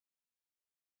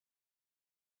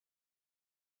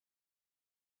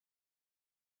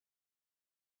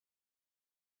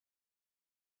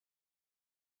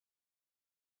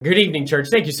Good evening, church.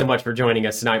 Thank you so much for joining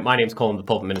us tonight. My name is Colin, the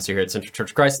pulpit minister here at Central Church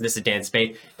of Christ. This is Dan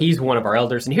Spade. He's one of our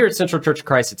elders. And here at Central Church of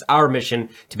Christ, it's our mission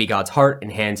to be God's heart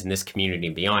and hands in this community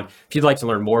and beyond. If you'd like to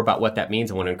learn more about what that means,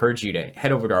 I want to encourage you to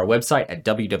head over to our website at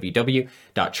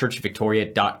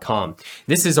www.churchvictoria.com.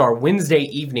 This is our Wednesday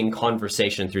evening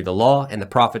conversation through the law and the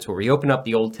prophets, where we open up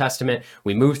the Old Testament,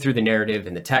 we move through the narrative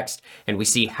and the text, and we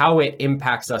see how it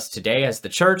impacts us today as the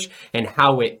church and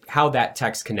how that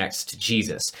text connects to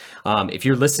Jesus. If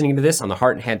you're listening to this on the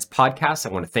Heart and Hands podcast, I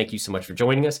want to thank you so much for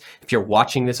joining us. If you're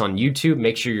watching this on YouTube,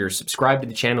 make sure you're subscribed to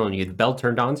the channel and you have the bell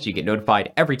turned on so you get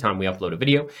notified every time we upload a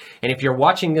video. And if you're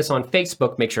watching this on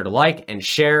Facebook, make sure to like and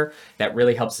share. That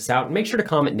really helps us out. And make sure to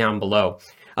comment down below.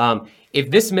 If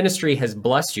this ministry has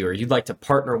blessed you or you'd like to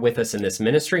partner with us in this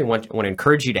ministry, I want to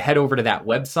encourage you to head over to that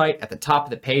website. At the top of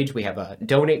the page, we have a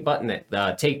donate button that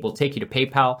will take you to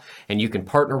PayPal, and you can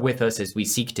partner with us as we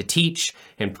seek to teach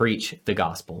and preach the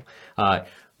gospel.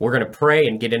 We're going to pray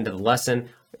and get into the lesson.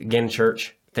 Again,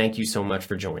 church, thank you so much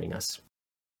for joining us.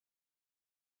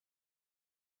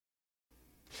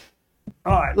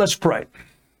 All right, let's pray.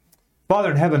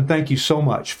 Father in heaven, thank you so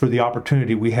much for the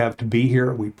opportunity we have to be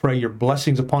here. We pray your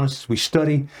blessings upon us as we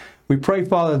study. We pray,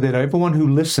 Father, that everyone who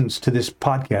listens to this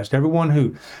podcast, everyone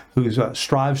who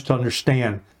strives to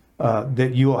understand,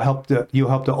 that you'll help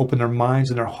to open their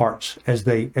minds and their hearts as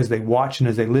they watch and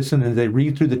as they listen and as they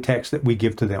read through the text that we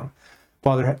give to them.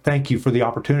 Father, thank you for the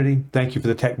opportunity. Thank you for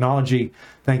the technology.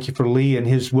 Thank you for Lee and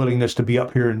his willingness to be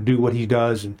up here and do what he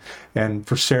does, and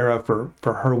for Sarah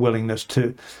for her willingness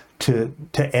to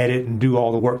edit and do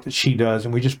all the work that she does.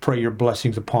 And we just pray your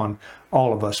blessings upon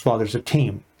all of us, Father, as a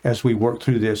team, as we work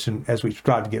through this and as we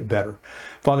strive to get better.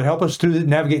 Father, help us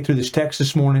navigate through this text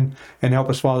this morning, and help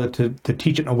us, Father, to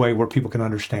teach it in a way where people can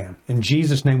understand. In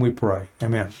Jesus' name we pray.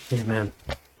 Amen. Amen.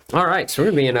 All right, so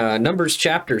we're going to be in Numbers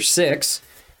chapter 6.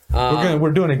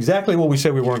 We're doing exactly what we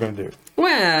said we weren't going to do.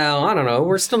 Well, I don't know.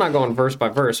 We're still not going verse by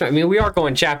verse. I mean, we are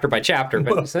going chapter by chapter,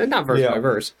 but not verse by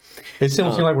verse. It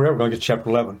doesn't seem like we're ever going to get to chapter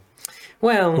 11.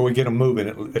 Well, but we get them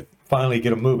moving. Finally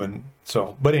get them moving.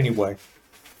 So, but anyway,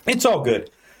 it's all good.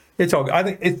 It's all good. I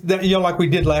think it's like we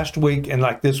did last week and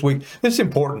like this week. It's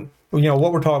important.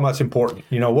 What we're talking about is important.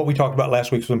 What we talked about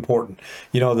last week was important.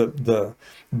 The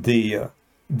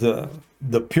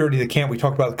purity of the camp we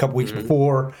talked about a couple weeks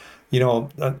before.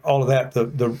 All of that,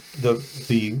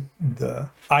 the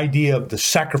idea of the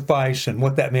sacrifice and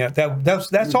what that meant,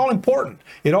 that's all important.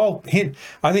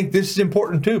 I think this is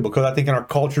important too, because I think in our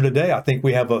culture today, I think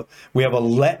we have a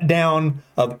letdown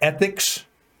of ethics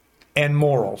and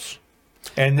morals.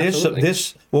 And this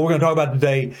what we're going to talk about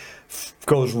today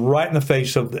goes right in the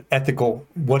face of the ethical,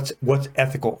 what's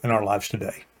ethical in our lives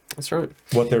today. That's right.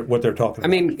 What they're talking about. I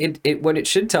mean, what it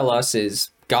should tell us is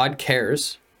God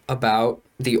cares about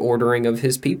the ordering of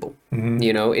his people.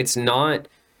 Mm-hmm. It's not,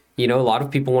 a lot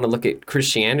of people want to look at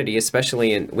Christianity,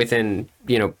 especially within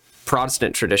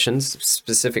Protestant traditions,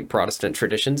 specific Protestant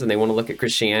traditions, and they want to look at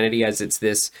Christianity as it's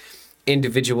this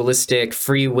individualistic,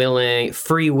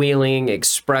 freewheeling,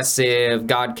 expressive,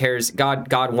 God cares,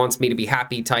 God wants me to be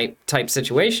happy type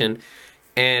situation.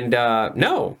 And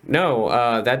no,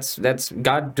 that's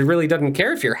God really doesn't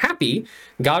care if you're happy.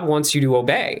 God wants you to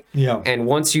obey, and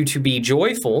wants you to be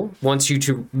joyful, wants you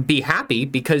to be happy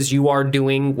because you are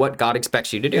doing what God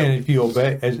expects you to do. And if you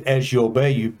obey, as you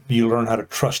obey, you learn how to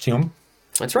trust Him.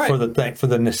 That's right. For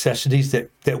the necessities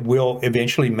that will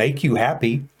eventually make you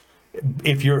happy.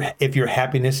 If your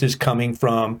happiness is coming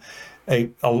from a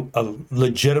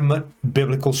legitimate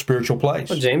biblical spiritual place.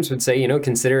 Well, James would say,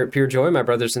 consider it pure joy, my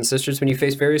brothers and sisters, when you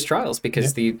face various trials,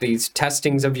 because these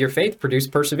testings of your faith produce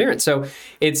perseverance. So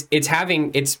it's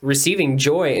receiving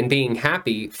joy and being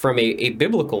happy from a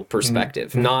biblical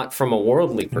perspective, not from a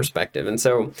worldly perspective. And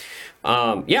so,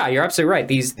 you're absolutely right.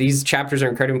 These chapters are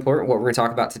incredibly important. What we're going to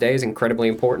talk about today is incredibly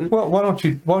important. Well, why don't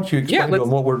you explain to them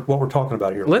what we're talking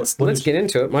about here? Let's get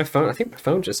into it. I think my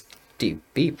phone just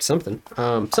beep something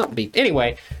beep.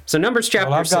 Anyway, so Numbers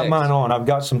chapter 6. I've got mine on. I've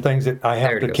got some things that I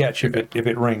have to catch if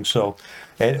it rings. So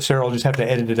Sarah will just have to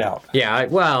edit it out. Yeah,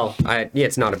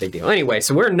 it's not a big deal. Anyway,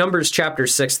 so we're in Numbers chapter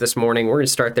 6 this morning. We're going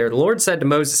to start there. The Lord said to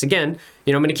Moses, again,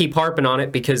 I'm going to keep harping on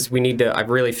it because I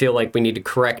really feel like we need to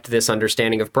correct this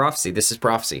understanding of prophecy. This is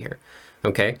prophecy here.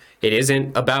 Okay? It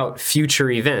isn't about future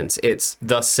events. It's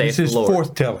thus saith the Lord. This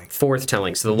is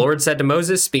forthtelling. So the Lord said to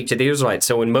Moses, speak to the Israelites.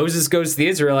 So when Moses goes to the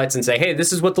Israelites and say, hey,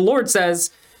 this is what the Lord says,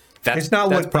 It's not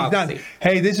that's what prophecy. he's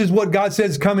not, hey, this is what God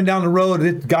says is coming down the road.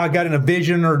 That God got in a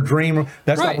vision or a dream.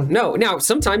 That's Right. not what, No. Now,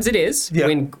 sometimes it is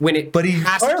when it But he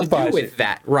has to do clarifies with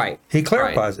that. Right. He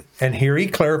clarifies it, and here he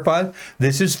clarifies.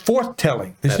 This is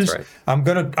forthtelling. This That's is right. I'm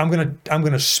gonna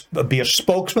be a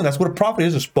spokesman. That's what a prophet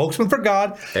is, a spokesman for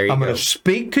God. There you I'm go. going to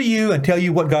speak to you and tell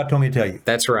you what God told me to tell you.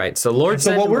 That's right. So the Lord So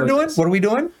said what to we're doing? Moses- What are we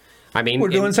doing? I mean, We're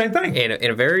doing the same thing.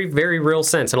 in a very, very real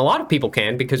sense, and a lot of people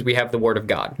can because we have the Word of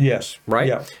God. Yes. Right?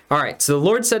 Yeah. All right. So the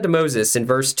Lord said to Moses in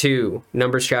verse 2,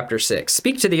 Numbers chapter 6,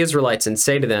 speak to the Israelites and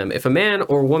say to them, if a man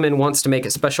or woman wants to make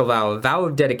a special vow, a vow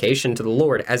of dedication to the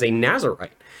Lord as a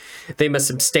Nazarite, they must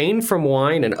abstain from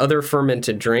wine and other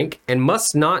fermented drink, and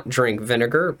must not drink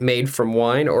vinegar made from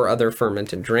wine or other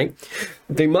fermented drink.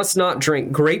 They must not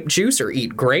drink grape juice or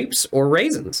eat grapes or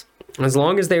raisins. As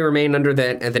long as they remain under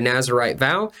the Nazarite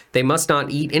vow, they must not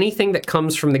eat anything that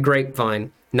comes from the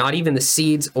grapevine, not even the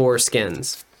seeds or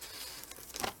skins.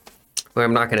 Well,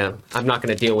 I'm not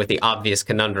gonna deal with the obvious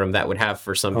conundrum that would have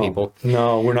for some people.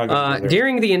 No, we're not going to do that.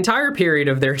 During the entire period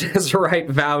of their Nazarite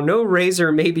vow, no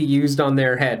razor may be used on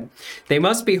their head. They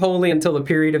must be holy until the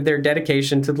period of their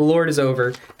dedication to the Lord is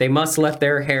over. They must let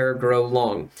their hair grow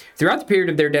long. Throughout the period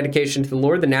of their dedication to the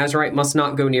Lord, the Nazarite must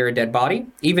not go near a dead body.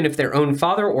 Even if their own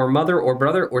father or mother or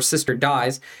brother or sister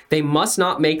dies, they must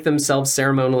not make themselves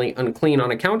ceremonially unclean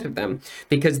on account of them,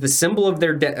 because the symbol of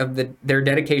their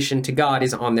dedication to God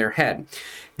is on their head.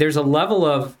 There's a level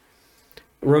of,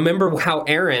 remember how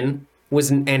Aaron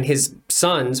was and his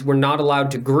sons were not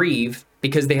allowed to grieve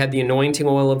because they had the anointing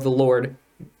oil of the Lord.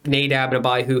 Nadab and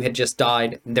Abihu had just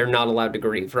died. They're not allowed to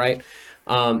grieve, right?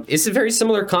 It's a very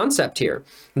similar concept here.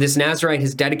 This Nazarite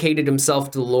has dedicated himself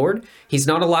to the Lord. He's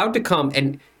not allowed to come,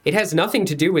 and it has nothing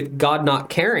to do with God not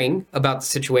caring about the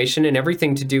situation, and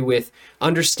everything to do with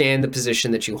understand the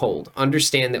position that you hold.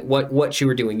 Understand that what you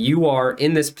are doing. You are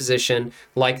in this position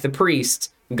like the priests,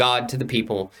 God to the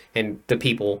people, and the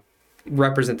people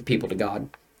represent the people to God.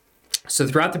 So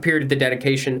throughout the period of the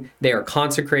dedication, they are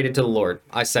consecrated to the Lord.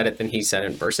 I said it, then he said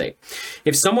it in verse 8.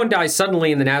 If someone dies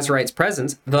suddenly in the Nazarite's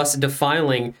presence, thus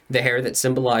defiling the hair that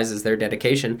symbolizes their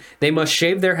dedication, they must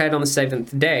shave their head on the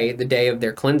 7th day, the day of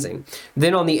their cleansing.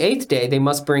 Then on the 8th day, they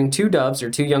must bring 2 doves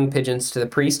or 2 young pigeons to the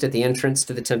priest at the entrance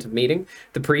to the tent of meeting.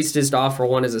 The priest is to offer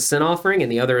one as a sin offering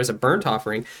and the other as a burnt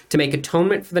offering to make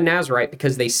atonement for the Nazarite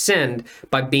because they sinned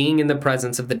by being in the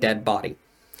presence of the dead body.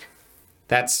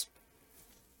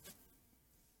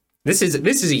 This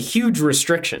is a huge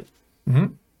restriction,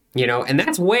 you know, and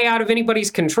that's way out of anybody's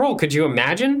control. Could you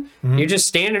imagine? You just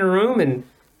stand in a room and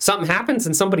something happens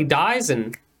and somebody dies,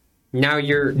 and now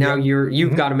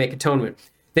you've got to make atonement.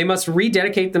 They must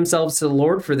rededicate themselves to the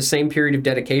Lord for the same period of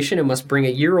dedication and must bring a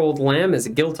year-old lamb as a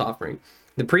guilt offering.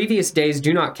 The previous days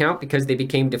do not count because they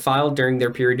became defiled during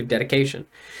their period of dedication.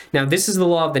 Now, this is the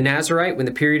law of the Nazarite when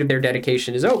the period of their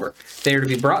dedication is over. They are to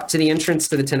be brought to the entrance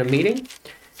to the tent of meeting.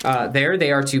 There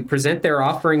they are to present their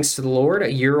offerings to the Lord,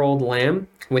 a year-old lamb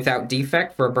without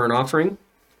defect for a burnt offering,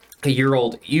 a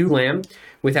year-old ewe lamb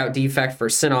without defect for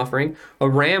a sin offering, a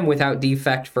ram without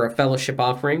defect for a fellowship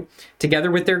offering,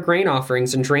 together with their grain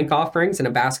offerings and drink offerings, and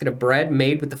a basket of bread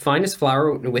made with the finest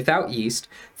flour without yeast,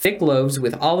 thick loaves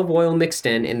with olive oil mixed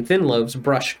in, and thin loaves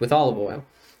brushed with olive oil.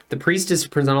 The priest is to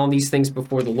present all these things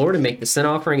before the Lord and make the sin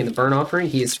offering and the burnt offering.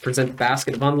 He is to present the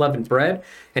basket of unleavened bread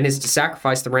and is to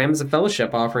sacrifice the ram as a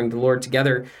fellowship offering to the Lord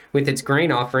together with its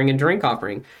grain offering and drink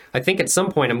offering. I think at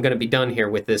some point I'm going to be done here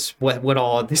with this, what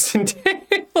all of this entails.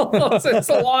 It's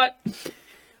a lot.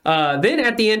 Then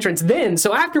at the entrance,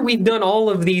 so after we've done all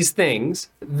of these things,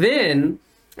 then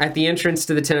at the entrance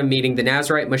to the tent of meeting, the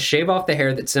Nazarite must shave off the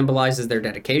hair that symbolizes their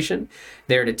dedication.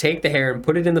 They are to take the hair and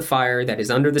put it in the fire that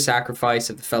is under the sacrifice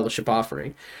of the fellowship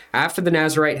offering. After the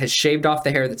Nazarite has shaved off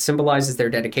the hair that symbolizes their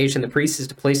dedication, the priest is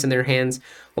to place in their hands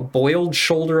a boiled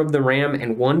shoulder of the ram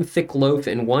and 1 thick loaf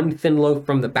and 1 thin loaf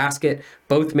from the basket,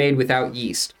 both made without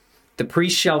yeast. The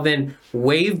priest shall then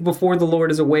wave before the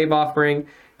Lord as a wave offering.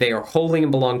 They are holy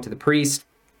and belong to the priest,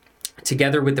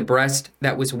 together with the breast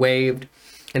that was waved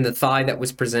and the thigh that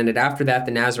was presented. After that,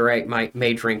 the Nazarite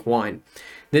may drink wine.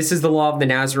 This is the law of the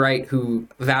Nazarite who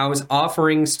vows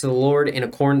offerings to the Lord in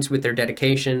accordance with their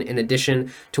dedication, in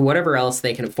addition to whatever else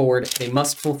they can afford. They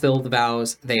must fulfill the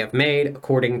vows they have made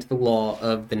according to the law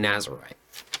of the Nazarite.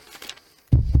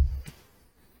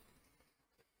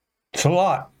 It's a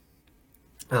lot.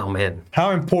 Oh, man.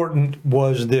 How important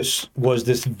was this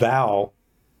vow?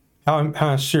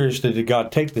 How seriously did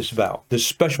God take this vow? This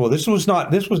special. This was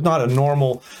not a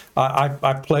normal.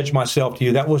 I pledge myself to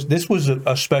you. This was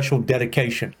a special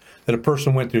dedication that a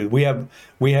person went through. We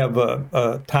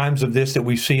have times of this that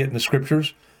we see it in the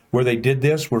scriptures where they did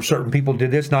this, where certain people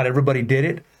did this. Not everybody did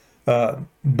it,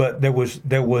 But there was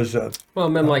Well,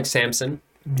 men like Samson.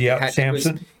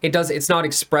 Samson. It's not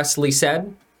expressly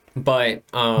said, but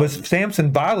But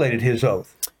Samson violated his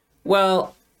oath.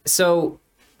 well, so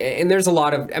and there's a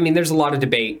lot of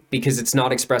debate because it's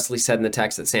not expressly said in the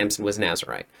text that Samson was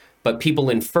Nazarite, but people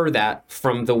infer that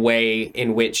from the way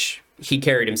in which he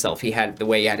carried himself. He had the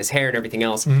way he had his hair and everything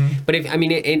else. But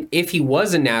if he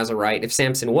was a Nazarite, if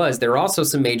Samson was, there are also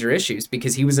some major issues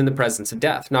because he was in the presence of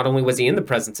death. Not only was he in the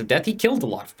presence of death, he killed a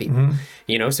lot of people.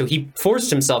 So he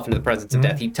forced himself into the presence of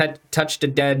death. He touched the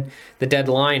dead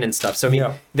lion and stuff. So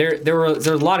there's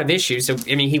a lot of issues. So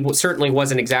he certainly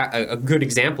wasn't a good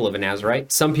example of a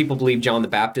Nazarite. Some people believe John the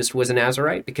Baptist was a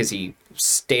Nazarite because he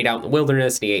stayed out in the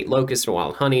wilderness and he ate locusts and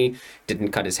wild honey, didn't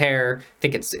cut his hair. I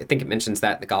think it mentions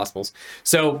that in the Gospels.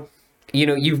 So,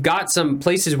 you've got some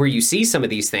places where you see some of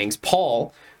these things.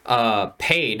 Paul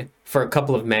paid for a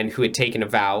couple of men who had taken a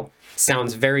vow.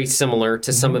 Sounds very similar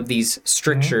to some of these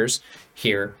strictures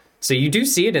here. So you do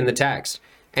see it in the text.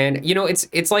 And,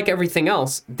 it's like everything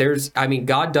else.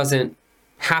 God doesn't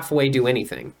halfway do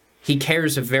anything. He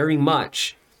cares very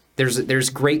much. There's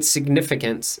great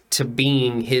significance to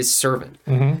being his servant.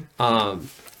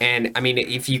 And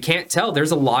if you can't tell,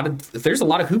 there's a lot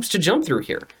of hoops to jump through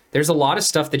here. There's a lot of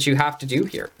stuff that you have to do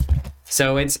here.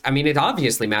 So it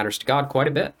obviously matters to God quite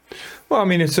a bit. Well,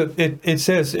 it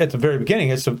says at the very beginning,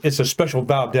 it's a special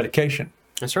vow of dedication.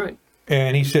 That's right.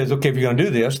 And he says, okay, if you're going to do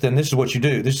this, then this is what you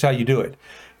do. This is how you do it.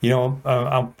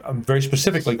 I'm very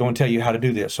specifically going to tell you how to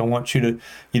do this. I want you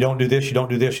don't do this, you don't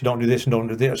do this, you don't do this, and don't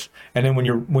do this. And then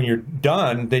when you're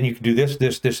done, then you can do this,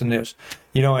 this, this, and this.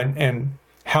 And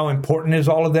how important is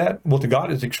all of that? Well, to God,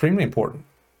 it's extremely important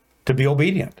to be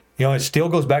obedient. It still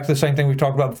goes back to the same thing we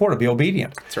talked about before, to be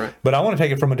obedient. That's right. But I want to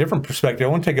take it from a different perspective. I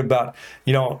want to take it about,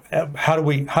 how do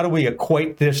we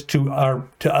equate this to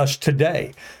us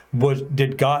today?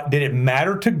 Did it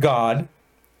matter to God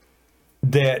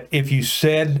that if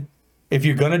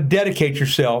you're going to dedicate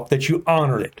yourself, that you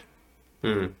honored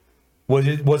it?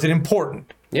 Was it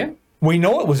important? Yeah. We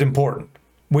know it was important.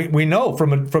 We know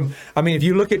if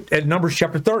you look at Numbers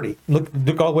chapter 30,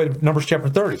 look all the way to Numbers chapter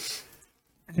 30.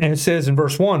 And it says in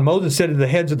verse 1, Moses said to the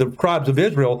heads of the tribes of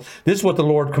Israel, this is what the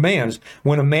Lord commands.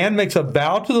 When a man makes a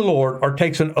vow to the Lord or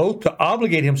takes an oath to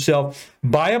obligate himself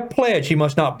by a pledge, he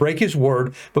must not break his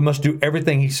word, but must do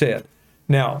everything he said.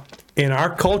 Now, in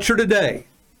our culture today,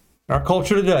 in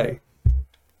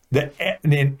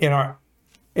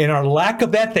our lack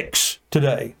of ethics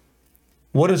today,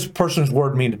 what does a person's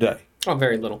word mean today? Oh,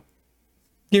 very little.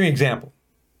 Give me an example.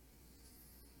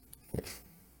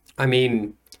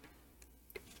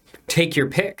 Take your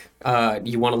pick.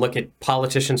 You want to look at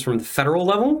politicians from the federal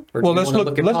level, or let's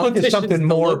look at something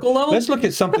more. Let's look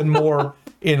at something more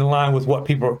in line with what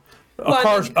people.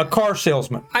 A car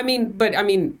salesman.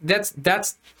 That's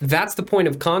the point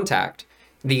of contact.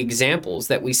 The examples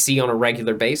that we see on a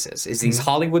regular basis is these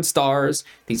Hollywood stars,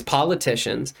 these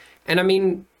politicians,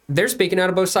 and they're speaking out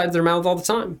of both sides of their mouth all the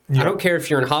time. Yeah. I don't care if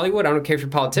you're in Hollywood. I don't care if you're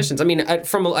politicians.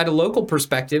 From at a local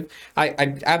perspective,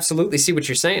 I absolutely see what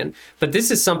you're saying. But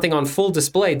this is something on full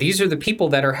display. These are the people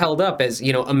that are held up as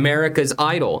America's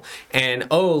idol.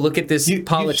 And look at this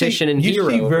politician and hero.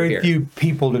 You see very here. few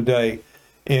people today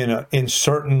in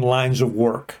certain lines of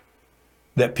work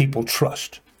that people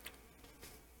trust.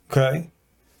 Okay,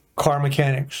 car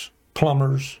mechanics,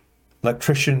 plumbers,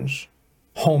 electricians,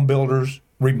 home builders,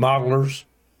 remodelers.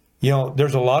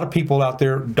 There's a lot of people out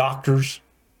there, doctors,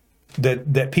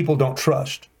 that people don't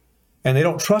trust. And they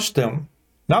don't trust them,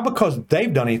 not because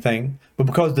they've done anything, but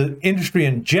because the industry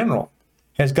in general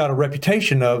has got a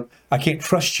reputation of, I can't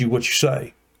trust you what you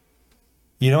say.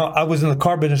 I was in the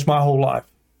car business my whole life.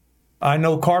 I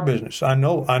know car business. I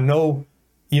know,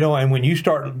 and when you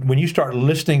start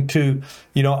listening to,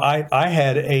 I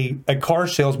had a car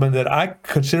salesman that I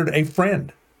considered a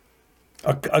friend.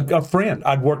 A friend.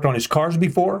 I'd worked on his cars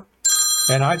before,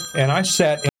 and I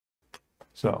sat in.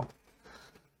 So,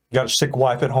 got a sick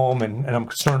wife at home, and I'm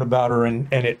concerned about her, and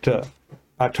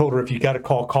I told her, if you got a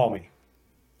call me.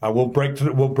 We'll break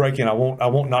in. I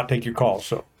won't not take your call.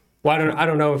 So, well, I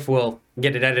don't know if we'll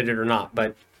get it edited or not,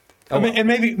 but and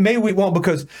maybe we won't,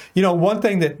 because one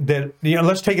thing that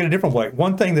let's take it a different way.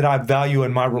 One thing that I value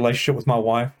in my relationship with my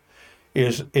wife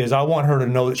is I want her to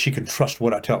know that she can trust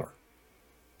what I tell her.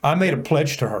 I made a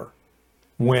pledge to her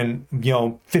when,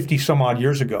 50 some odd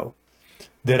years ago,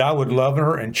 that I would love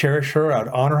her and cherish her. I'd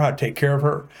honor her. I'd take care of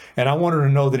her. And I want her to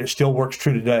know that it still works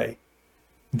true today.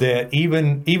 That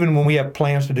even when we have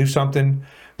plans to do something,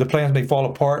 the plans may fall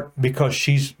apart because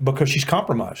she's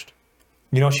compromised.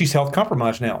 She's health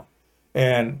compromised now.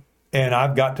 And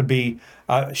I've got to be,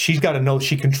 she's got to know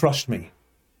she can trust me.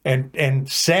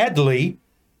 And sadly,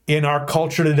 in our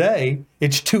culture today,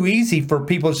 it's too easy for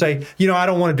people to say, I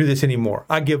don't want to do this anymore.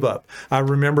 I give up. I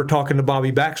remember talking to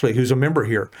Bobby Baxley, who's a member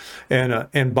here.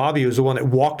 And Bobby was the one that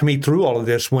walked me through all of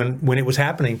this when it was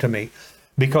happening to me,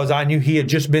 because I knew he had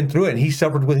just been through it. And he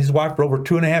suffered with his wife for over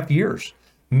 2.5 years,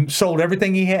 sold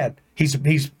everything he had.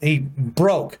 He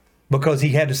broke because he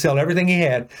had to sell everything he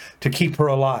had to keep her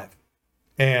alive.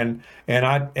 And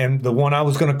the one I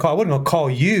was going to call, I wasn't going to call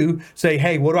you, say,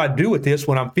 hey, what do I do with this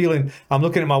when I'm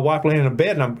looking at my wife laying in a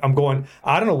bed and I'm going,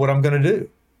 I don't know what I'm going to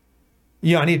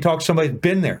do. I need to talk to somebody that's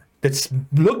been there, that's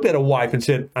looked at a wife and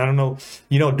said, I don't know,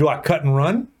 do I cut and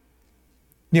run?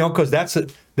 Because that's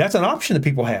an option that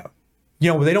people have.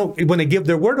 When they give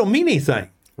their word, it don't mean anything.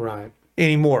 Right.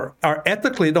 Anymore. Or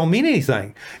ethically, it don't mean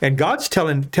anything. And God's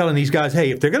telling these guys,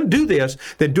 hey, if they're going to do this,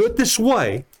 then do it this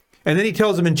way. And then he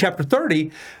tells them in chapter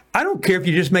 30, I don't care if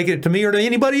you just make it to me or to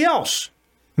anybody else.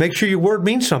 Make sure your word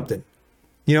means something.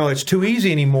 It's too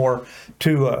easy anymore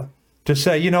to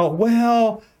say,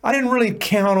 well, I didn't really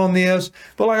count on this.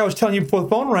 But like I was telling you before the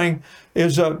phone rang,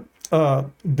 is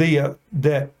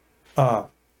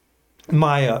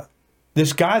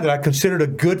this guy that I considered a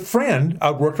good friend,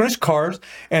 I worked on his cars,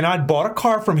 and I'd bought a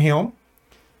car from him.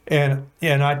 And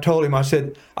I told him, I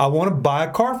said, I want to buy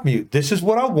a car from you. This is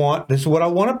what I want. This is what I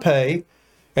want to pay.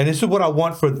 And this is what I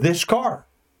want for this car.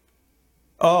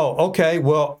 Oh, okay.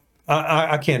 Well,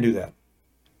 I can't do that.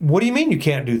 What do you mean you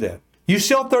can't do that? You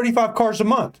sell 35 cars a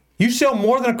month. You sell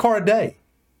more than a car a day.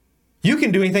 You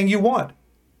can do anything you want.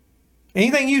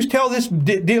 Anything you tell this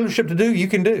dealership to do, you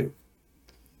can do.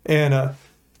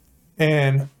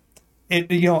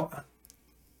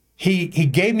 He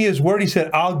gave me his word. He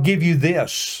said, I'll give you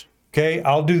this. Okay,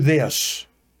 I'll do this.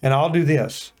 And I'll do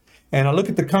this. And I look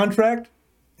at the contract.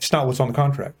 It's not what's on the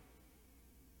contract.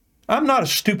 I'm not a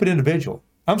stupid individual.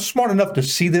 I'm smart enough to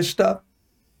see this stuff.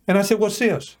 And I said, what's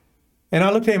this? And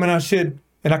I looked at him and I said,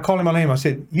 and I called him by name. I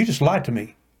said, you just lied to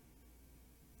me.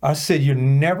 I said, you're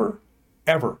never,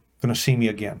 ever going to see me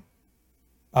again.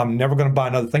 I'm never going to buy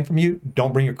another thing from you.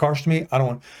 Don't bring your cars to me.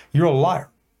 You're a liar.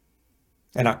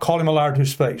 And I called him a liar to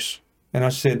his face. And I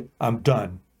said, I'm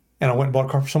done. And I went and bought a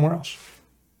car for somewhere else.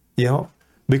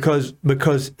 Because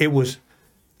it was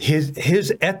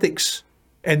his ethics.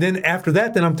 And then after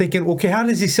that, then I'm thinking, okay, how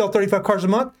does he sell 35 cars a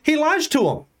month? He lies to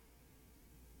them.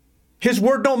 His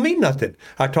word don't mean nothing.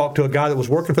 I talked to a guy that was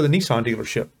working for the Nissan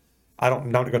dealership.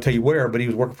 I'm not going to tell you where, but he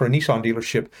was working for a Nissan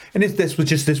dealership. And this was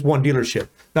just this one dealership.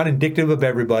 Not indicative of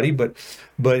everybody, but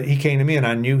he came to me and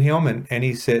I knew him and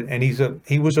he said, and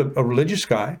he was a religious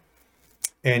guy.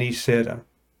 And he said,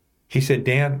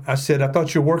 Dan, I said, I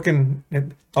thought you're working.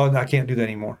 I can't do that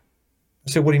anymore. I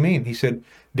said, what do you mean? He said,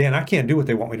 Dan, I can't do what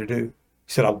they want me to do.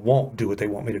 He said, I won't do what they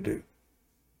want me to do.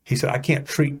 He said, I can't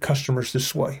treat customers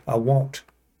this way. I won't.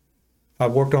 I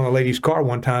worked on a lady's car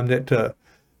one time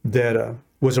that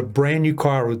was a brand new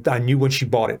car. I knew when she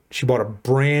bought it. She bought a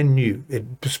brand new. It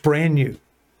was brand new.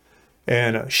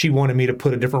 And she wanted me to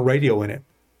put a different radio in it.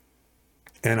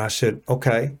 And I said,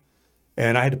 okay.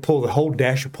 And I had to pull the whole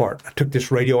dash apart. I took this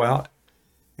radio out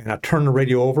and I turned the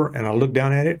radio over and I looked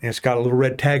down at it and it's got a little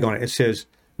red tag on it. It says,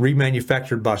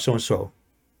 remanufactured by so-and-so.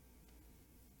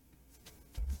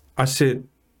 I said,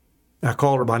 I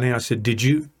called her by name. I said, did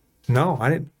you? No,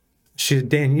 I didn't. She said,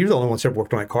 Dan, you're the only one that's ever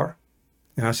worked on that car.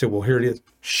 And I said, well, here it is.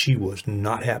 She was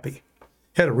not happy.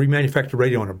 Had a remanufactured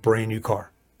radio on a brand new car.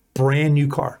 Brand new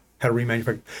car. Had a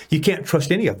remanufactured. You can't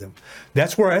trust any of them.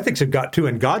 That's where ethics have got to.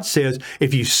 And God says,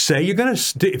 if you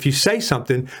say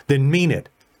something, then mean it.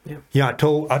 Yeah. I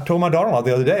told my daughter-in-law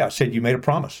the other day, I said, you made a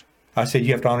promise. I said,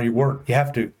 you have to honor your word. You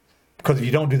have to. Because if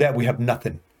you don't do that, we have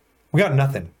nothing. We got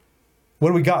nothing. What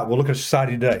do we got? Well, look at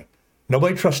society today.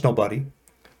 Nobody trusts nobody.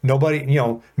 Nobody,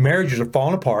 marriages are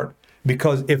falling apart.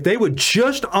 Because if they would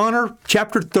just honor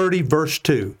chapter 30, verse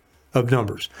 2 of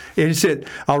Numbers, it said,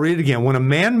 I'll read it again. When a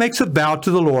man makes a vow to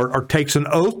the Lord or takes an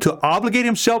oath to obligate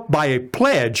himself by a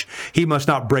pledge, he must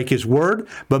not break his word,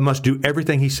 but must do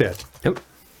everything he said. Yep.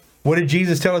 What did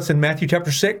Jesus tell us in Matthew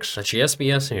chapter 6? Let your yes be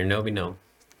yes and your no be no.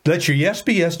 Let your yes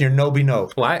be yes and your no be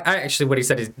no. Well, I actually, what he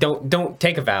said is don't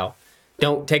take a vow.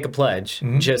 Don't take a pledge.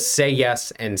 Mm-hmm. Just say yes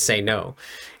and say no.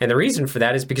 And the reason for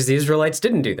that is because the Israelites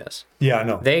didn't do this. Yeah, I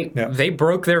know. They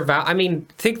broke their vow. I mean,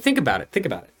 think about it. Think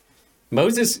about it.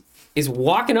 Moses is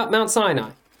walking up Mount Sinai.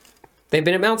 They've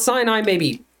been at Mount Sinai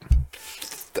maybe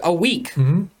a week.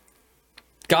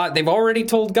 Mm-hmm. They've already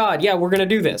told God, yeah, we're going to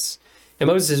do this. And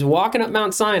Moses is walking up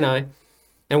Mount Sinai,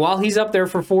 and while he's up there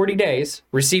for 40 days,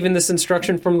 receiving this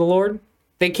instruction from the Lord,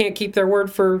 they can't keep their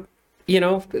word for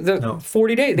the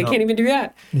 40 days. They can't even do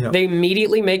that. No. They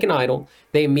immediately make an idol.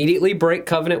 They immediately break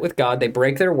covenant with God. They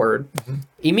break their word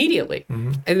immediately.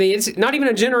 And it's not even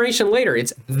a generation later.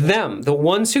 It's them, the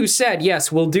ones who said,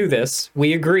 yes, we'll do this.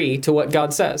 We agree to what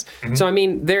God says. So, I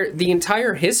mean, the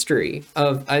entire history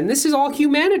of, and this is all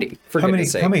humanity, for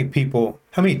goodness sake. How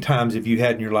many times have you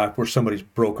had in your life where somebody's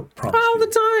broke a promise? All the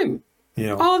time.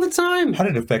 All the time. How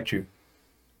did it affect you?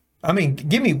 I mean,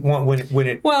 give me one when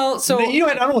it. Well, so I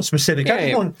don't want specific.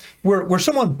 I just want where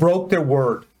someone broke their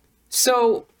word.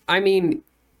 So I mean,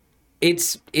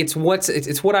 it's what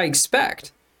I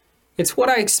expect. It's what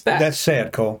I expect. That's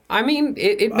sad, Cole. I mean,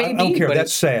 it may be. I don't care. But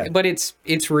That's sad. But it's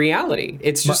reality.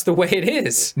 It's just the way it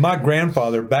is. My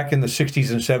grandfather, back in the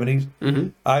 60s and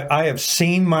 70s, I have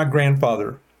seen my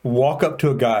grandfather walk up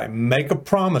to a guy, make a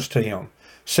promise to him,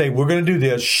 say, "We're going to do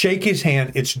this." Shake his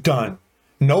hand. It's done.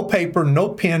 No paper, no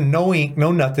pen, no ink,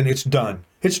 no nothing. It's done.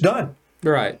 It's done.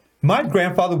 Right. My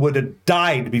grandfather would have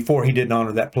died before he didn't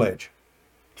honor that pledge.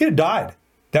 He'd have died.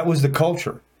 That was the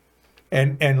culture.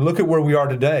 And look at where we are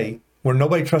today, where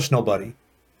nobody trusts nobody.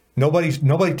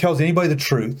 Nobody tells anybody the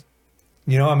truth.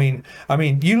 I mean,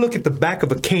 you look at the back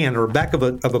of a can or back of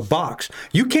a box,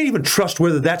 you can't even trust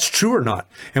whether that's true or not.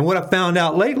 And what I found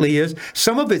out lately is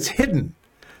some of it's hidden.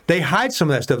 They hide some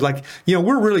of that stuff. Like,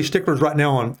 we're really sticklers right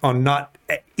now on not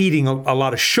eating a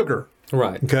lot of sugar.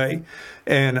 Right. Okay.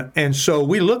 And so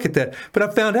we look at that. But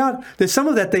I found out that some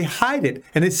of that, they hide it.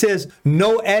 And it says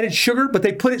no added sugar, but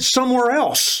they put it somewhere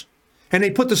else. And they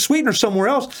put the sweetener somewhere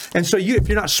else. And so if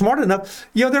you're not smart enough,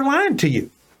 they're lying to you.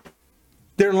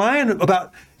 They're lying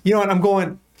about, and I'm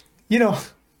going, the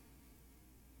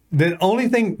only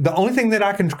thing that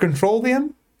I can control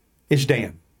then is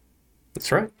Dan.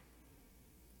 That's right.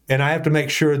 And I have to make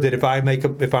sure that if I make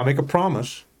a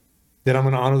promise, that I'm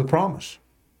going to honor the promise,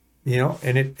 and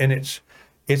it's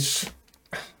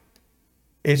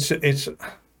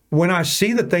when I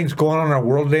see the things going on in our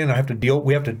world today, and we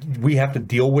have to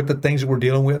deal with the things that we're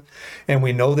dealing with, and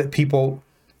we know that people,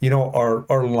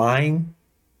 are lying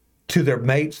to their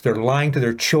mates, they're lying to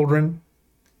their children,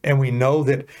 and we know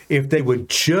that if they would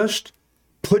just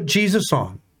put Jesus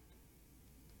on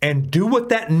and do what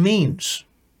that means.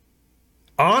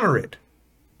 Honor it,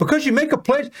 because you make a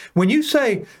pledge. When you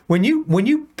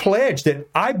pledge that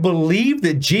I believe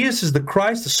that Jesus is the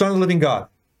Christ, the Son of the living God,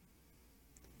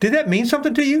 did that mean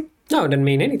something to you? No, it didn't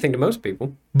mean anything to most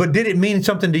people. But did it mean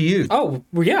something to you? Oh,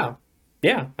 well,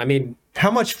 yeah. I mean,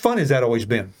 how much fun has that always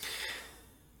been?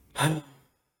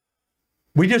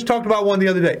 We just talked about one the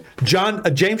other day.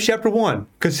 James chapter 1.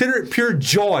 Consider it pure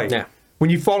joy. Yeah. When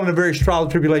you fall into various trials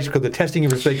and tribulations because the testing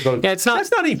of your faith. Yeah, that's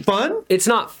not any fun. It's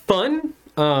not fun.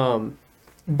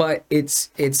 But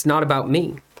it's not about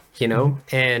me,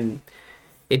 and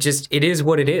it is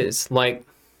what it is. Like,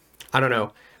 I don't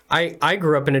know. I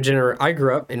grew up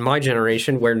in my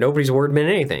generation where nobody's word meant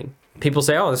anything. People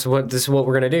say, "Oh, this is what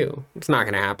we're gonna do." It's not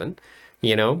gonna happen.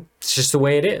 It's just the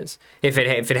way it is. If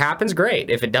it happens, great.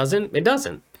 If it doesn't, it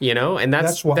doesn't. And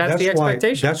that's the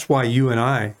expectation. That's why you and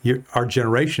our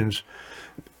generations,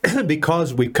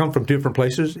 because we've come from different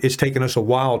places, it's taken us a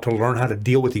while to learn how to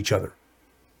deal with each other.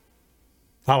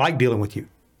 I like dealing with you,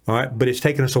 all right? But it's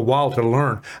taken us a while to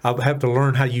learn. I have to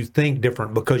learn how you think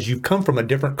different because you've come from a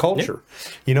different culture,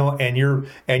 and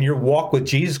your walk with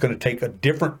Jesus is going to take a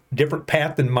different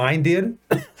path than mine did.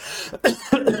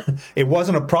 It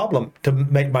wasn't a problem to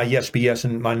make my yes be yes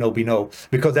and my no be no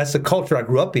because that's the culture I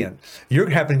grew up in. You're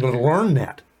having to learn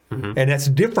that, and that's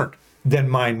different than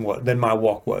my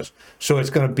walk was. So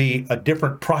it's going to be a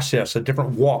different process, a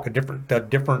different walk, a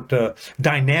different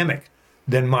dynamic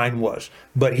than mine was.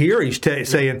 But here he's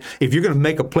saying, if you're going to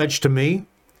make a pledge to me,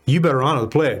 you better honor the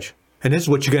pledge. And this is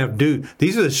what you're going to have to do.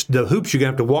 These are the hoops you're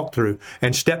going to have to walk through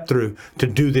and step through to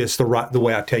do this the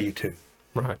way I tell you to.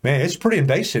 Right. Man, it's pretty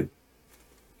invasive.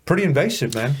 Pretty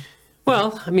invasive, man.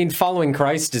 Well, I mean, following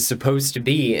Christ is supposed to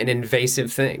be an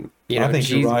invasive thing. I think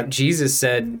you're right. Jesus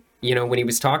said, when he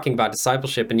was talking about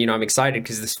discipleship, and, I'm excited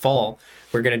because this fall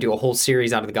we're going to do a whole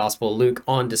series out of the Gospel of Luke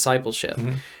on discipleship.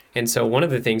 And so one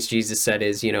of the things Jesus said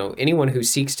is, anyone who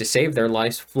seeks to save their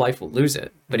life will lose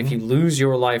it. But if you lose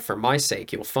your life for my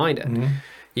sake, you'll find it.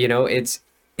 It's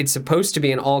supposed to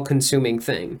be an all-consuming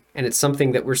thing. And it's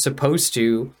something that we're supposed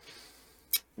to,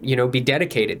 be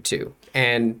dedicated to.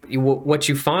 And what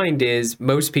you find is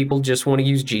most people just want to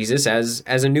use Jesus as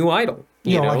a new idol.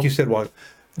 You know, like you said,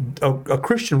 a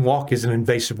Christian walk is an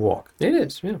invasive walk. It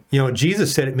is, yeah.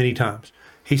 Jesus said it many times.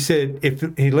 He said,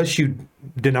 unless you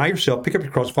deny yourself, pick up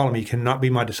your cross, follow me, you cannot be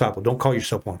my disciple. Don't call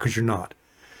yourself one, because you're not.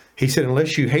 He said,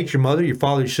 unless you hate your mother, your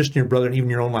father, your sister, your brother, and even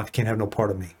your own life, you can't have no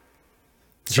part of me.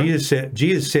 Sure.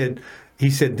 Jesus said, He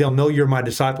said, they'll know you're my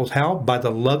disciples. How? By the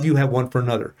love you have one for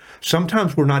another.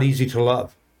 Sometimes we're not easy to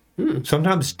love.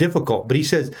 Sometimes it's difficult. But he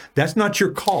says, that's not your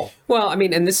call. Well, I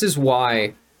mean, and this is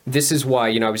why,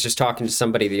 I was just talking to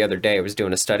somebody the other day. I was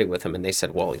doing a study with them, and they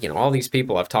said, well, all these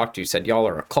people I've talked to said, y'all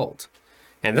are a cult.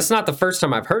 And that's not the first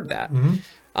time I've heard that.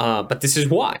 But this is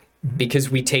why.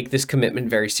 Because we take this commitment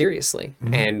very seriously,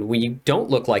 and we don't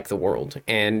look like the world.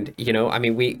 And,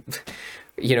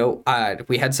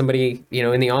 we had somebody,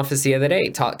 in the office the other day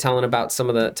talking about some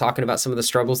of the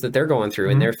struggles that they're going through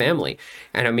in their family.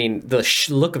 And I mean, the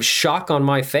look of shock on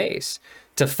my face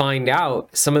to find out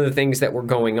some of the things that were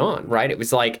going on, right? It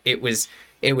was like, it was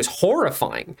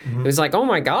horrifying. It was like, oh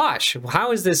my gosh,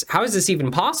 how is this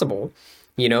even possible?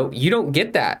 You don't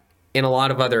get that in a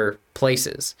lot of other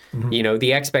places.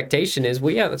 The expectation is,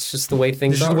 well, yeah, that's just the way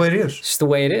things are. This is the way it is. It's just the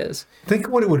way it is. Think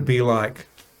what it would be like.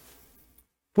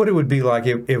 What it would be like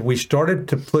if we started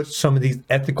to put some of these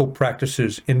ethical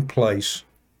practices in place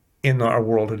in our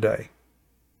world today.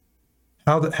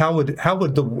 How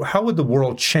would the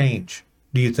world change,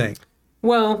 do you think?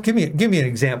 Well, Give me an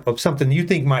example of something you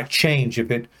think might change if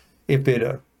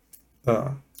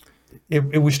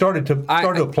we started to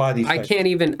apply these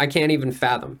things. I can't even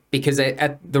fathom, because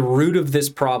at the root of this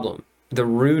problem, the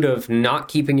root of not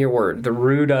keeping your word, the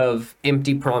root of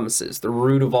empty promises, the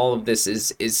root of all of this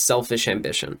is selfish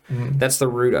ambition. That's the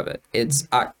root of it. It's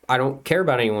I don't care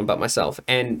about anyone but myself.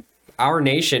 And our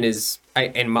nation is,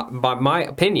 by my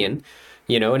opinion,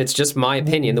 and it's just my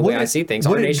opinion, the way I see things.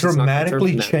 Would it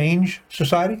dramatically change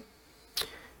society?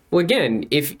 Well, again,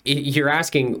 if you're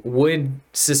asking, would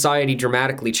society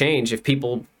dramatically change if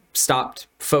people stopped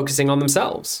focusing on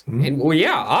themselves? And well,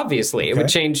 yeah, obviously, it would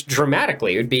change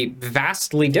dramatically. It would be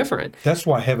vastly different. That's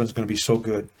why heaven's going to be so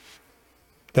good.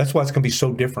 That's why it's going to be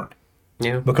so different.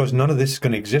 Yeah, because none of this is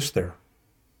going to exist there.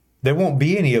 There won't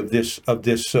be any of this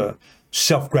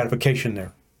self-gratification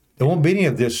there. There won't be any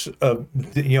of this,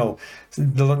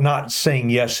 not saying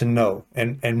yes and no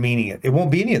and meaning it. It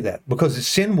won't be any of that, because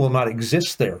sin will not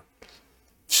exist there.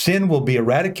 Sin will be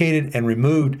eradicated and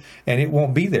removed, and it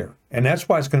won't be there. And that's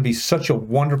why it's going to be such a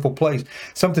wonderful place.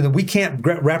 Something that we can't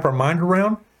wrap our mind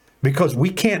around, because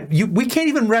we can't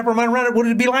even wrap our mind around it. What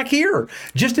it'd be like here,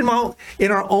 just in our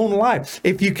own life.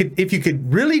 If you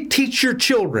could really teach your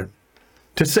children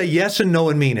to say yes and no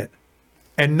and mean it,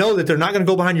 and know that they're not going to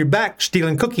go behind your back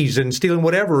stealing cookies and stealing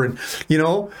whatever. And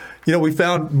we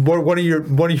found one of your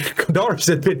daughters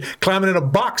had been climbing in a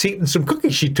box eating some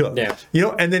cookies she took. Yeah.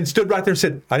 And then stood right there and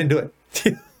said, "I didn't do it."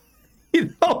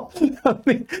 I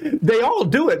mean, they all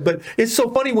do it, but it's so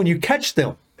funny when you catch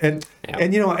them. And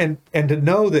to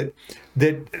know that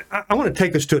I want to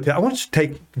take us to I want us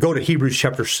to go to Hebrews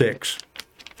chapter 6.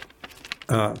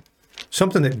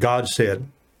 Something that God said.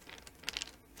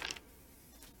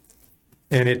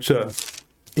 And it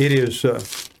is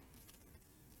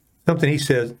something he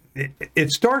says. It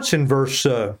starts in verse.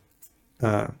 We'll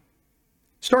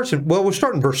start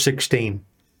in verse 16. It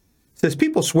says,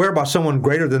 "People swear by someone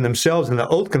greater than themselves, and the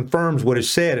oath confirms what is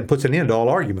said and puts an end to all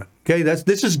argument." Okay,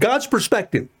 this is God's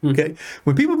perspective. Okay,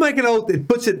 when people make an oath, it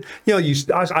puts it.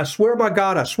 I swear by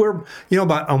God. I swear,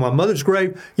 on my mother's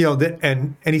grave.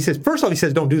 And he says, first off, he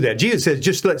says, don't do that. Jesus says,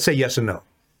 just say yes and no.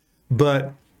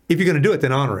 But if you're going to do it,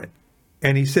 then honor it.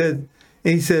 And he says,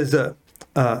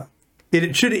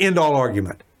 it should end all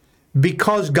argument,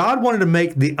 because God wanted to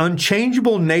make the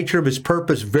unchangeable nature of his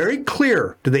purpose very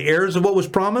clear to the heirs of what was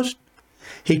promised.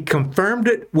 He confirmed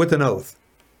it with an oath.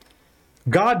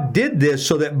 God did this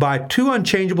so that by two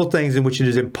unchangeable things in which it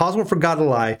is impossible for God to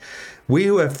lie, we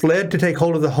who have fled to take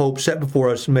hold of the hope set before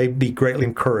us may be greatly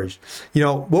encouraged.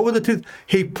 What were the two?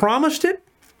 He promised it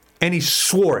and he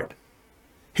swore it.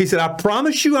 He said, I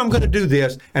promise you I'm going to do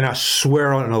this, and I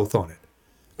swear on an oath on it.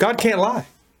 God can't lie.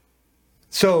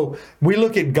 So we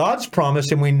look at God's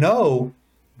promise, and we know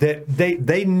that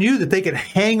they knew that they could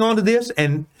hang on to this,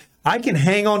 and I can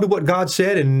hang on to what God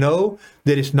said and know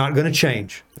that it's not going to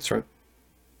change. That's right.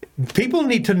 People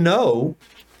need to know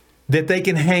that they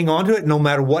can hang on to it no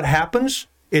matter what happens.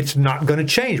 It's not going to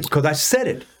change because I said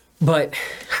it. But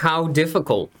how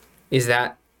difficult is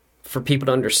that for people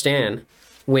to understand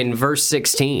when verse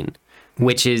 16,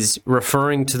 which is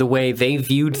referring to the way they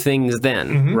viewed things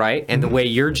then, right? And the way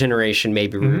your generation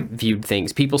maybe viewed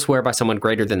things. People swear by someone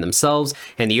greater than themselves,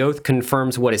 and the oath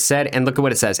confirms what is said. And look at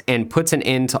what it says, and puts an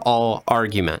end to all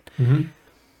argument.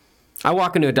 I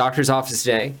walk into a doctor's office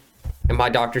today, and my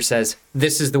doctor says,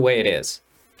 this is the way it is.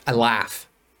 I laugh.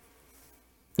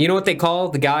 You know what they call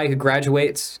the guy who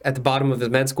graduates at the bottom of his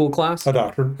med school class? A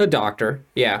doctor. A doctor,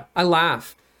 yeah. I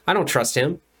laugh. I don't trust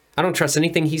him. I don't trust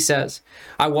anything he says.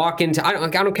 I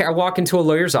don't care. I walk into a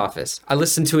lawyer's office. I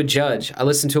listen to a judge. I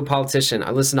listen to a politician.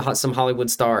 I listen to some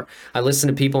Hollywood star. I listen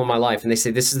to people in my life, and they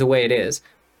say, this is the way it is.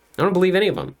 I don't believe any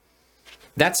of them.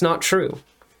 That's not true.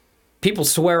 People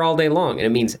swear all day long, and it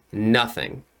means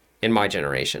nothing in my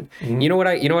generation. You know what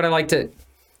I like to,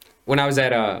 when I was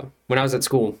at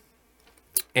school,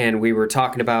 and we were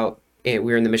talking about, we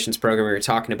were in the missions program, we were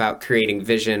talking about creating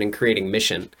vision and creating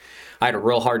mission. I had a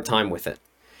real hard time with it.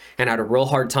 And I had a real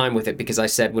hard time with it because I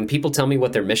said, when people tell me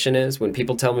what their mission is, when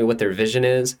people tell me what their vision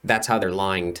is, that's how they're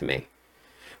lying to me.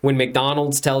 When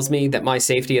McDonald's tells me that my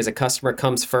safety as a customer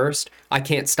comes first, I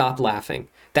can't stop laughing.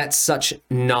 That's such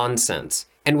nonsense.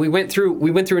 And we went through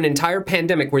an entire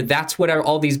pandemic where that's what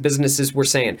all these businesses were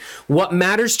saying. What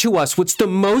matters to us, what's the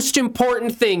most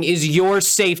important thing is your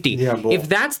safety. Yeah, boy. If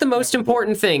that's the most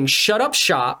important thing, shut up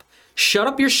shop, shut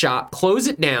up your shop, close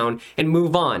it down, and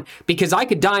move on. Because I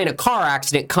could die in a car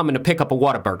accident coming to pick up a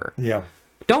Whataburger. Yeah.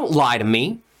 Don't lie to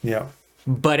me. Yeah.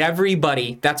 But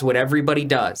that's what everybody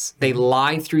does. They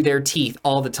lie through their teeth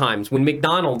all the times. When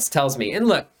McDonald's tells me, and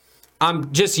look,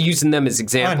 I'm just using them as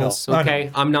examples,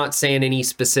 okay? I'm not saying any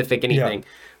specific anything. Yeah.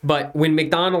 But when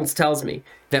McDonald's tells me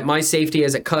that my safety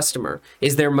as a customer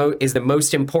is the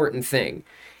most important thing,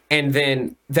 and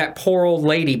then that poor old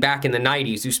lady back in the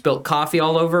 90s who spilled coffee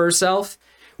all over herself,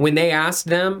 when they asked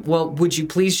them, well, would you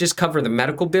please just cover the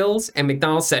medical bills? And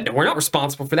McDonald's said, no, we're not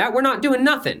responsible for that. We're not doing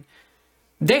nothing.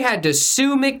 They had to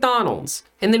sue McDonald's.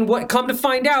 And then come to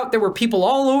find out, there were people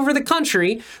all over the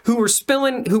country who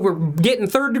were getting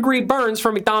third-degree burns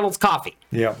from McDonald's coffee.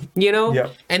 Yeah. You know? Yeah.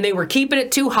 And they were keeping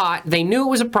it too hot. They knew it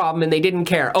was a problem and they didn't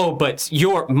care. Oh, but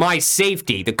my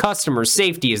safety, the customer's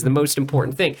safety is the most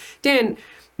important thing. Dan,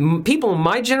 people in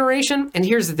my generation, and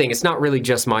here's the thing, it's not really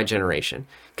just my generation,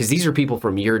 because these are people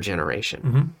from your generation.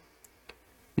 Mm-hmm.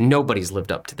 Nobody's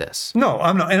lived up to this. No,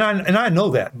 I'm not, and I know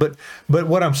that. But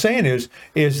what I'm saying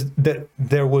is that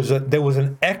there was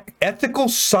an ethical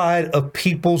side of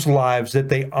people's lives that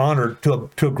they honored to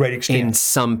a great extent. In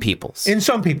some people. In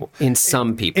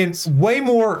way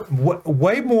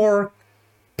more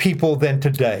people than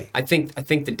today. I think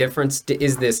the difference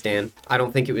is this, Dan. I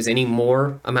don't think it was any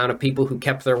more amount of people who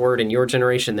kept their word in your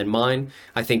generation than mine.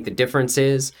 I think the difference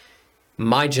is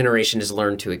my generation has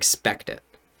learned to expect it.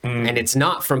 And it's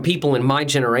not from people in my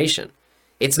generation.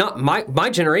 It's not my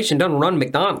generation doesn't run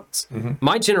McDonald's. Mm-hmm.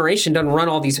 My generation doesn't run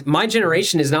all these. My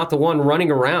generation is not the one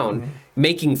running around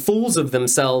making fools of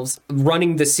themselves,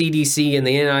 running the CDC and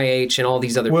the NIH and all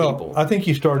these other people. I think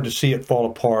you started to see it fall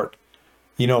apart,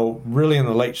 really in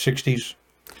the late 60s,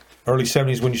 early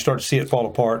 70s, when you start to see it fall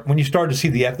apart, when you start to see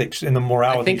the ethics and the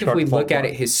morality. I think if we look at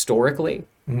it historically,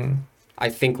 I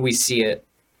think we see it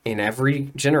in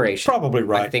every generation. Probably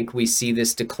right. I think we see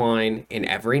this decline in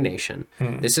every nation.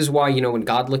 This is why, when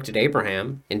God looked at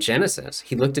Abraham in Genesis,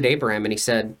 he looked at Abraham and he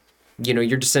said,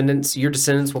 your descendants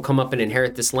will come up and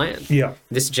inherit this land. Yeah.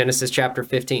 This is Genesis chapter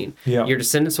 15. Yeah. Your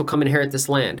descendants will come inherit this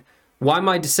land. Why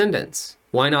my descendants?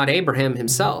 Why not Abraham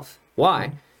himself?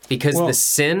 Why? Because the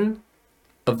sin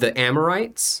of the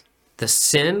Amorites, the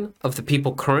sin of the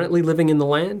people currently living in the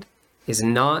land, is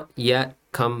not yet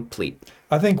complete.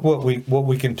 I think what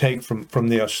we can take from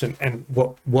this and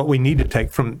what we need to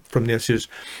take from this is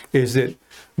that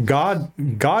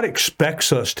God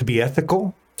expects us to be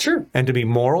ethical, sure, and to be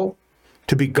moral,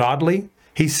 to be godly.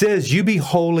 He says, "You be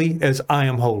holy as I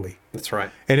am holy." That's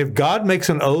right. And if God makes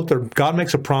an oath or God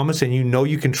makes a promise and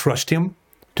you can trust him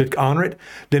to honor it,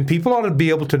 then people ought to be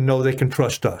able to know they can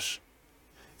trust us.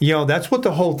 That's what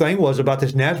the whole thing was about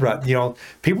this Nazarite.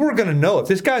 People were going to know if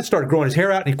this guy started growing his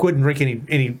hair out and he couldn't drink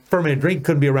any fermented drink,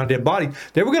 couldn't be around dead bodies,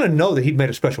 they were going to know that he'd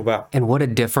made a special vow. And what a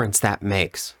difference that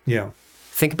makes. Yeah.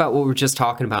 Think about what we were just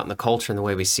talking about in the culture and the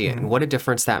way we see it, and what a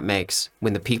difference that makes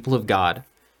when the people of God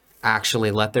actually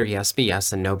let their yes be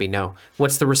yes and no be no.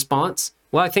 What's the response?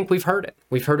 Well, I think we've heard it.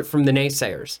 We've heard it from the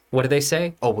naysayers. What do they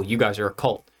say? Oh, well, you guys are a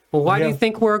cult. Well, why do you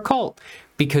think we're a cult?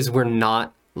 Because we're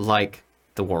not like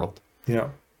the world. Yeah.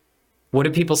 What do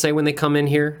people say when they come in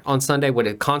here on Sunday? What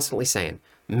are they constantly saying?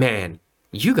 Man,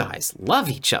 you guys love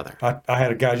each other. I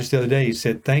had a guy just the other day. He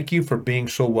said, "Thank you for being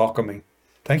so welcoming.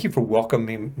 Thank you for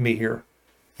welcoming me here."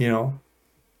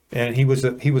 And he was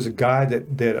a guy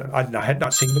that I had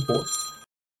not seen before.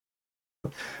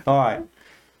 All right.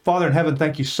 Father in heaven,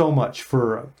 thank you so much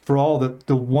for all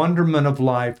the wonderment of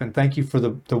life, and thank you for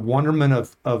the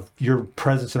wonderment of your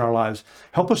presence in our lives.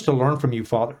 Help us to learn from you,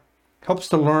 Father. Help us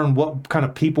to learn what kind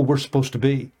of people we're supposed to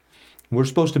be. We're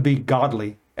supposed to be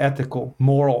godly, ethical,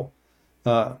 moral,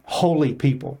 holy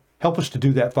people. Help us to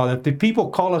do that, Father. If the people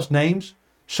call us names,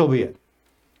 so be it.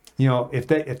 If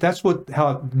that's how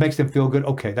it makes them feel good,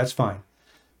 okay, that's fine.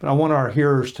 But I want our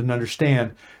hearers to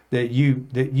understand that you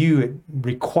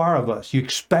require of us, you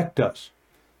expect us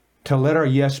to let our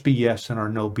yes be yes and our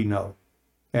no be no.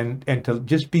 And to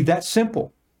just be that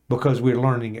simple because we're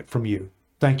learning it from you.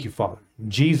 Thank you, Father. In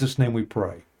Jesus' name we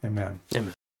pray. Amen.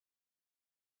 Amen.